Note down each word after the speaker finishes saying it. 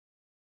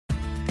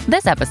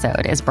This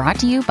episode is brought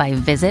to you by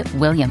Visit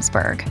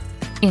Williamsburg.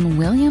 In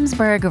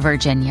Williamsburg,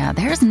 Virginia,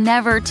 there's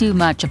never too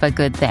much of a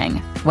good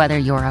thing. Whether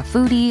you're a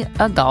foodie,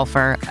 a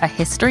golfer, a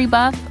history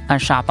buff, a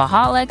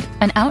shopaholic,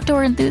 an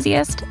outdoor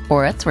enthusiast,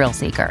 or a thrill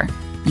seeker,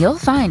 you'll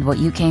find what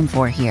you came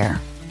for here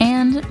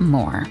and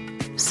more.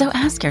 So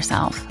ask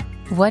yourself,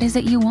 what is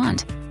it you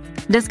want?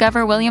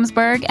 Discover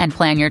Williamsburg and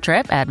plan your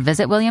trip at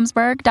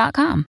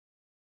visitwilliamsburg.com.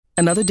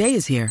 Another day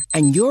is here,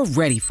 and you're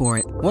ready for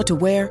it. What to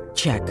wear?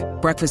 Check.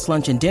 Breakfast,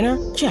 lunch, and dinner?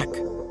 Check.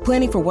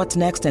 Planning for what's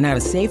next and how to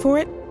save for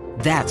it?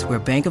 That's where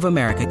Bank of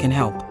America can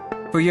help.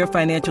 For your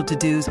financial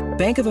to-dos,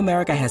 Bank of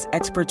America has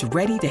experts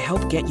ready to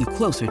help get you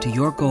closer to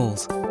your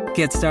goals.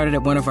 Get started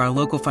at one of our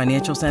local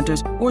financial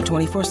centers or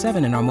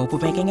 24/7 in our mobile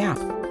banking app.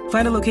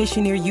 Find a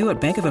location near you at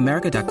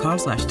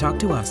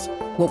bankofamerica.com/talktous.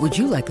 What would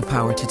you like the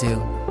power to do?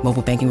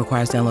 Mobile banking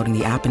requires downloading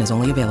the app and is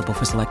only available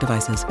for select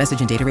devices. Message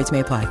and data rates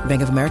may apply.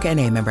 Bank of America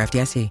N.A., member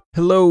FDIC.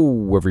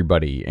 Hello,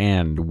 everybody,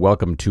 and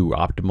welcome to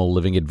Optimal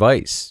Living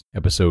Advice,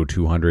 episode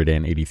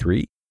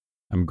 283.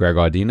 I'm Greg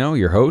Audino,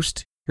 your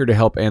host, here to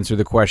help answer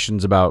the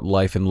questions about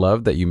life and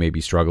love that you may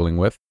be struggling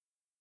with.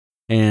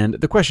 And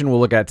the question we'll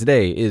look at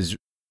today is,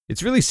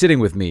 it's really sitting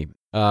with me,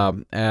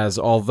 as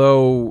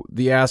although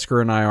the asker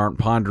and I aren't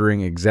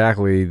pondering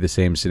exactly the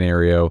same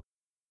scenario,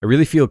 I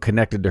really feel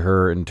connected to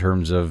her in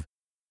terms of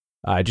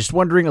just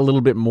wondering a little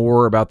bit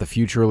more about the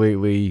future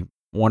lately,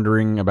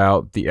 wondering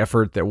about the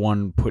effort that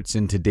one puts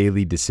into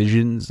daily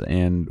decisions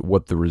and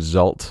what the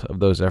result of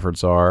those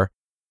efforts are.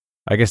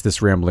 I guess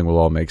this rambling will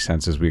all make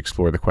sense as we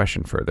explore the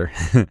question further.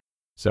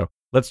 So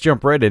let's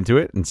jump right into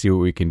it and see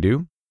what we can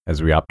do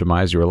as we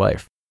optimize your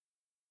life.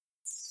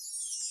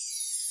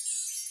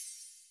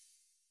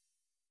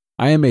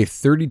 I am a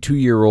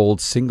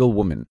 32-year-old single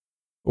woman.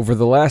 Over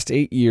the last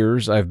 8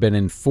 years, I've been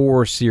in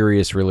 4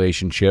 serious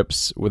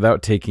relationships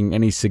without taking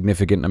any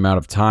significant amount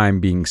of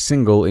time being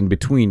single in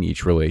between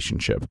each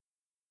relationship.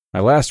 My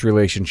last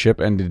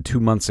relationship ended 2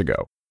 months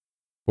ago.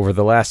 Over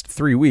the last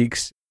 3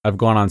 weeks, I've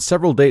gone on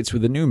several dates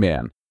with a new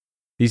man.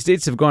 These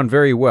dates have gone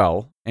very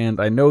well, and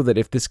I know that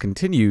if this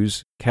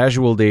continues,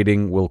 casual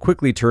dating will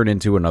quickly turn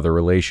into another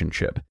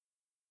relationship.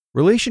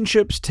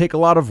 Relationships take a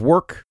lot of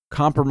work,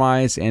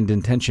 compromise, and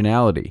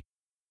intentionality.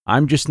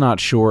 I'm just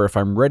not sure if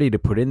I'm ready to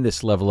put in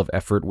this level of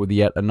effort with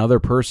yet another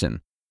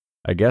person.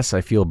 I guess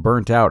I feel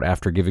burnt out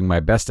after giving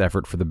my best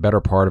effort for the better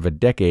part of a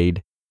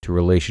decade to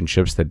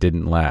relationships that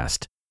didn't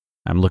last.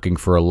 I'm looking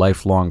for a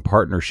lifelong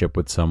partnership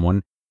with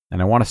someone,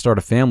 and I want to start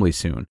a family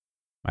soon.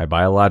 My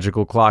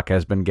biological clock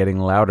has been getting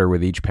louder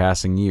with each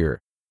passing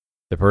year.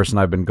 The person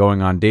I've been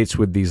going on dates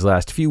with these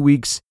last few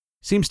weeks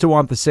seems to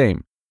want the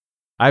same.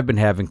 I've been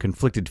having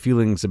conflicted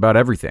feelings about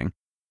everything.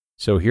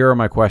 So here are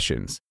my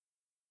questions.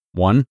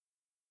 1.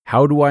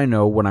 How do I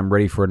know when I'm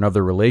ready for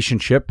another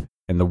relationship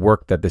and the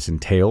work that this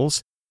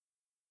entails?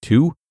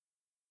 2.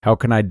 How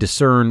can I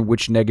discern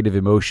which negative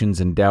emotions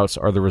and doubts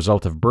are the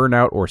result of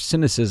burnout or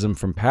cynicism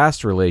from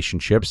past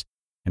relationships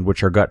and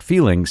which are gut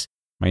feelings,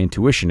 my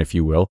intuition if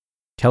you will,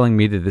 telling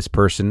me that this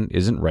person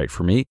isn't right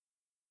for me?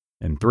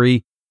 And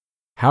 3.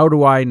 How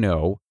do I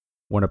know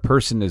when a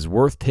person is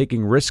worth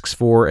taking risks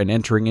for and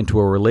entering into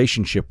a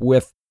relationship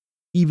with,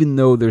 even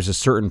though there's a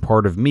certain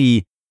part of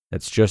me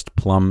that's just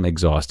plumb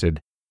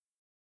exhausted?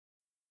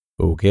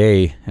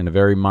 Okay, and a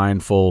very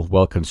mindful,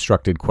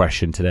 well-constructed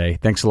question today.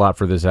 Thanks a lot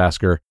for this,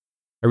 asker.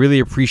 I really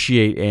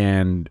appreciate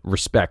and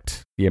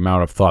respect the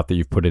amount of thought that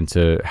you've put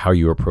into how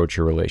you approach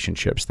your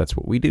relationships. That's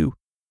what we do.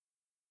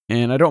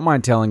 And I don't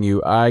mind telling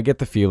you, I get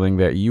the feeling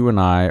that you and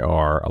I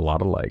are a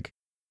lot alike.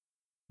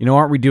 You know,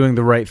 aren't we doing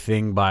the right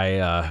thing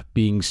by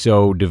being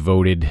so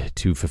devoted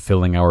to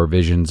fulfilling our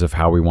visions of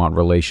how we want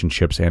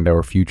relationships and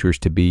our futures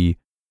to be?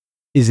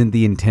 Isn't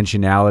the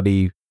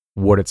intentionality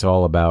what it's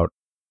all about?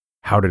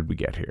 How did we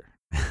get here?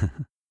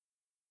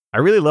 I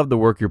really love the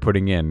work you're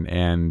putting in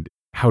and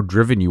how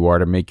driven you are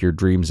to make your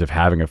dreams of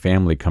having a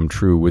family come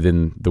true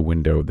within the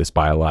window this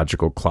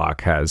biological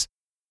clock has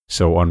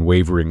so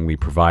unwaveringly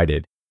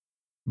provided.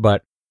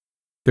 But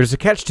there's a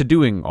catch to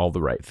doing all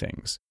the right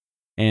things.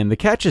 And the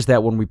catch is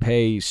that when we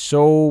pay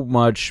so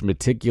much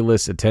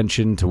meticulous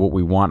attention to what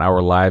we want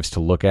our lives to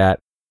look at,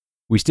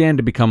 we stand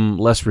to become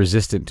less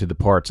resistant to the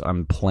parts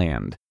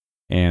unplanned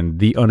and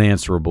the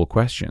unanswerable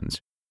questions.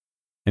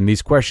 And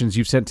these questions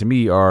you've sent to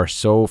me are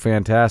so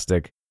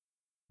fantastic,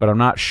 but I'm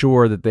not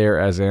sure that they're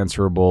as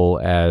answerable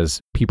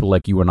as people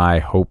like you and I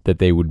hope that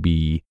they would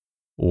be,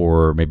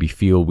 or maybe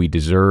feel we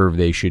deserve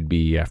they should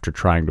be after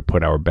trying to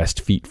put our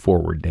best feet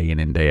forward day in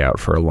and day out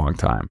for a long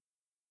time.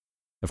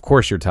 Of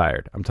course you're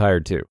tired. I'm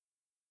tired too.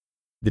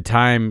 The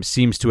time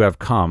seems to have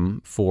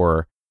come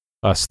for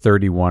us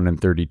 31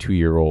 and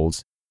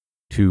 32-year-olds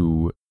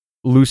to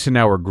loosen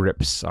our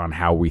grips on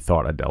how we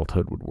thought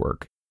adulthood would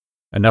work.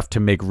 Enough to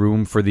make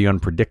room for the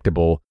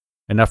unpredictable,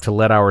 enough to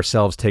let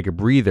ourselves take a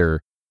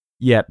breather,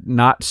 yet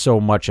not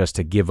so much as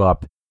to give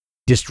up,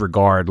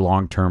 disregard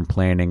long-term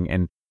planning,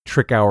 and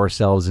trick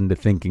ourselves into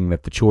thinking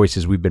that the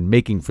choices we've been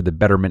making for the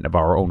betterment of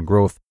our own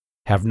growth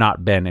have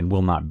not been and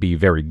will not be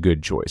very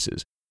good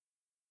choices.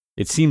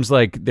 It seems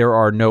like there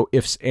are no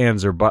ifs,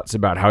 ands, or buts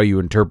about how you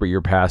interpret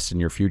your past and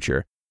your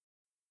future.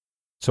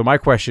 So my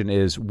question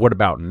is, what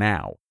about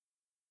now?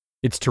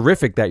 It's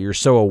terrific that you're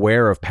so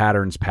aware of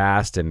patterns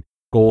past and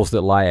goals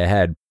that lie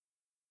ahead,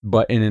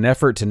 but in an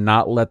effort to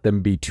not let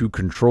them be too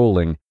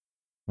controlling,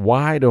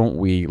 why don't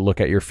we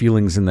look at your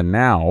feelings in the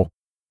now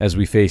as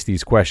we face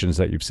these questions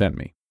that you've sent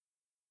me?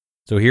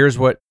 So here's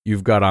what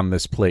you've got on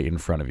this plate in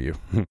front of you.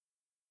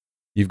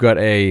 You've got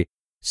a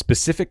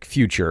specific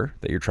future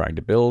that you're trying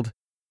to build,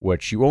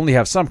 which you only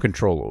have some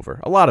control over.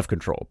 A lot of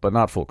control, but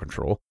not full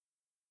control.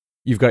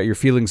 You've got your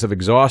feelings of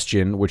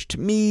exhaustion, which to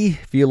me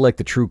feel like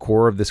the true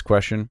core of this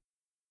question.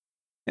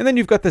 And then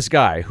you've got this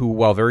guy who,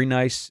 while very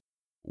nice,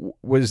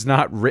 was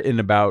not written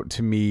about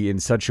to me in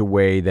such a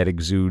way that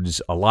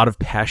exudes a lot of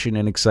passion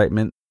and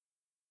excitement,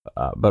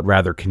 but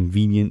rather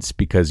convenience,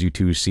 because you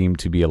two seem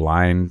to be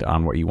aligned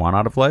on what you want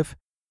out of life.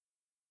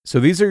 So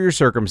these are your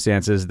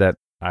circumstances that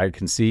I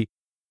can see,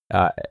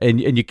 and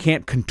you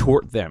can't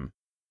contort them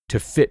to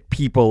fit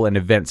people and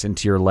events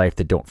into your life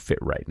that don't fit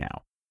right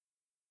now.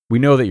 We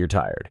know that you're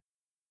tired.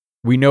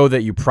 We know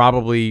that you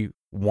probably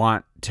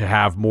want to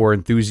have more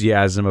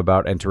enthusiasm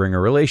about entering a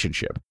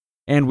relationship.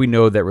 And we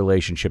know that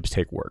relationships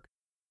take work.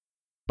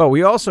 But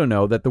we also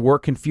know that the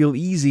work can feel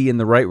easy in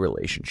the right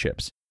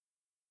relationships.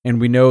 And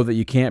we know that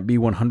you can't be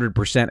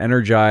 100%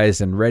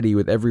 energized and ready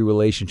with every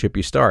relationship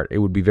you start. It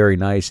would be very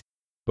nice,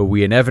 but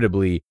we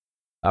inevitably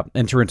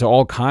enter into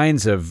all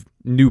kinds of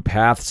new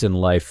paths in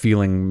life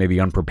feeling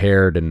maybe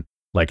unprepared and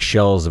like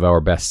shells of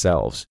our best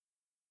selves.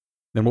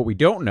 Then what we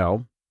don't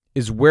know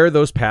is where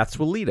those paths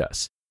will lead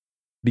us.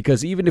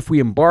 Because even if we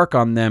embark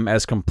on them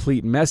as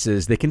complete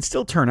messes, they can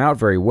still turn out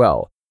very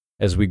well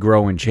as we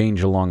grow and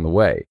change along the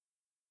way.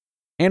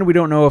 And we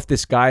don't know if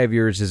this guy of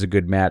yours is a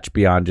good match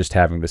beyond just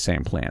having the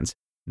same plans,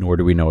 nor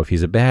do we know if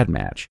he's a bad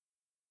match.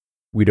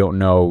 We don't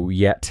know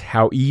yet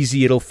how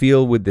easy it'll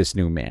feel with this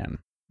new man,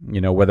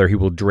 whether he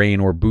will drain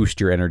or boost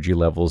your energy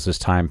levels as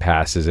time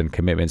passes and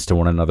commitments to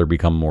one another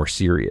become more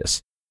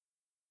serious.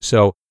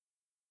 So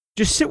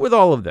just sit with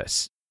all of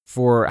this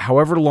for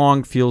however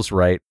long feels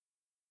right.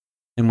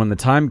 And when the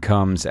time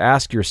comes,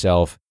 ask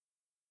yourself,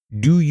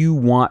 do you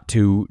want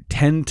to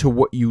tend to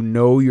what you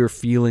know your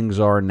feelings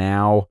are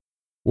now,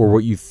 or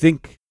what you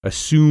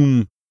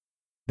assume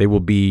they will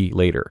be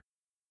later?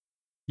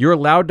 You're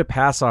allowed to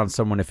pass on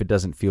someone if it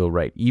doesn't feel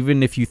right,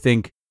 even if you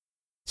think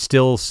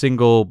still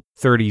single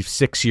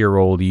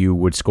 36-year-old you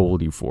would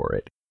scold you for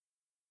it.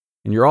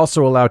 And you're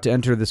also allowed to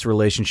enter this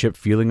relationship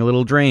feeling a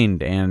little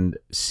drained and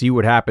see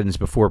what happens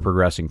before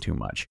progressing too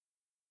much.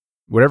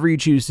 Whatever you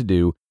choose to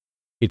do,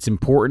 it's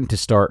important to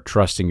start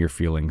trusting your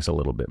feelings a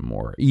little bit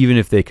more, even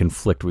if they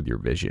conflict with your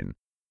vision.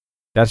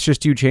 That's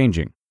just you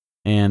changing.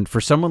 And for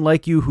someone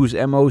like you whose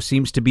MO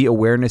seems to be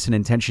awareness and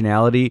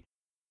intentionality,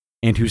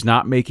 and who's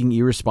not making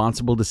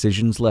irresponsible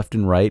decisions left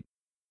and right,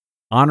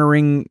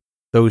 honoring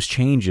those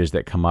changes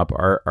that come up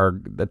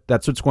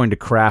that's what's going to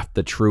craft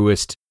the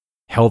truest,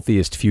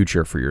 healthiest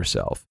future for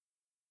yourself.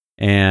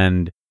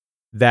 And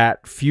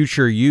that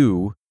future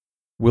you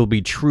will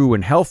be true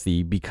and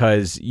healthy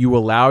because you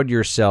allowed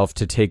yourself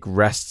to take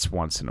rests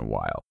once in a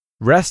while.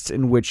 Rests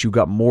in which you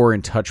got more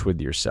in touch with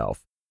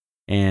yourself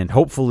and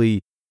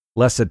hopefully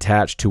less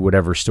attached to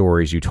whatever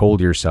stories you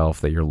told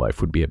yourself that your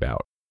life would be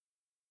about.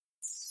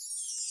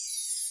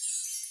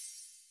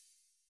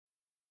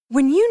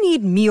 When you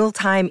need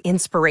mealtime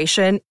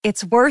inspiration,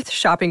 it's worth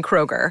shopping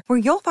Kroger, where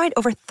you'll find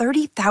over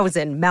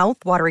 30,000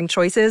 mouth-watering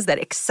choices that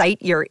excite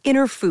your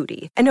inner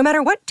foodie. And no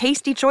matter what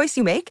tasty choice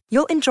you make,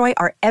 you'll enjoy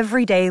our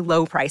everyday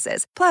low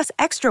prices, plus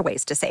extra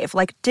ways to save,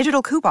 like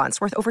digital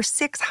coupons worth over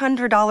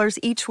 $600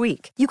 each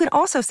week. You can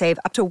also save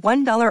up to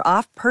 $1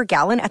 off per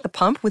gallon at the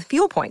pump with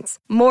fuel points.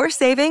 More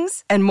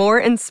savings and more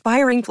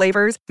inspiring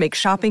flavors make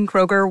shopping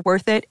Kroger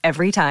worth it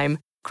every time.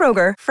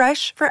 Kroger,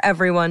 fresh for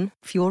everyone.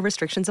 Fuel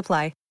restrictions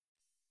apply.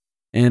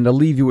 And I'll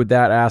leave you with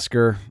that,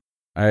 Asker.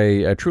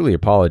 I truly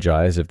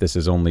apologize if this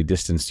has only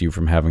distanced you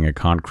from having a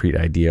concrete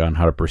idea on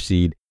how to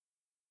proceed.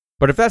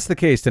 But if that's the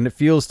case, then it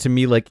feels to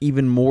me like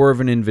even more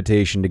of an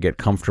invitation to get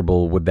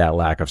comfortable with that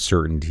lack of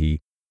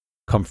certainty,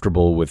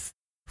 comfortable with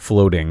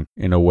floating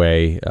in a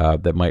way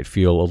that might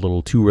feel a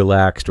little too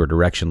relaxed or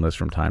directionless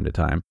from time to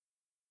time.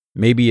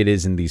 Maybe it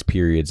is in these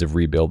periods of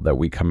rebuild that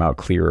we come out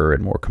clearer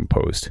and more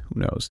composed. Who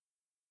knows?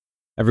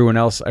 Everyone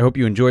else, I hope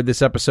you enjoyed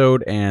this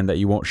episode and that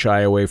you won't shy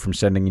away from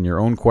sending in your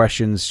own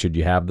questions should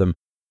you have them.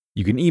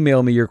 You can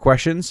email me your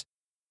questions.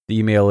 The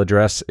email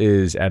address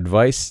is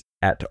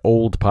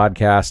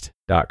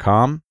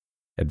advice@oldpodcast.com.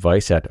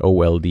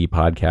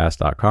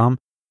 Advice@oldpodcast.com.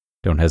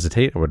 Don't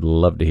hesitate. I would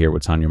love to hear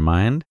what's on your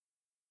mind.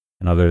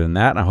 And other than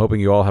that, I'm hoping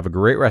you all have a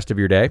great rest of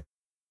your day.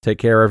 Take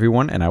care,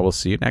 everyone, and I will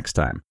see you next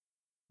time,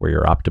 where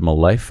your optimal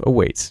life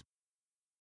awaits.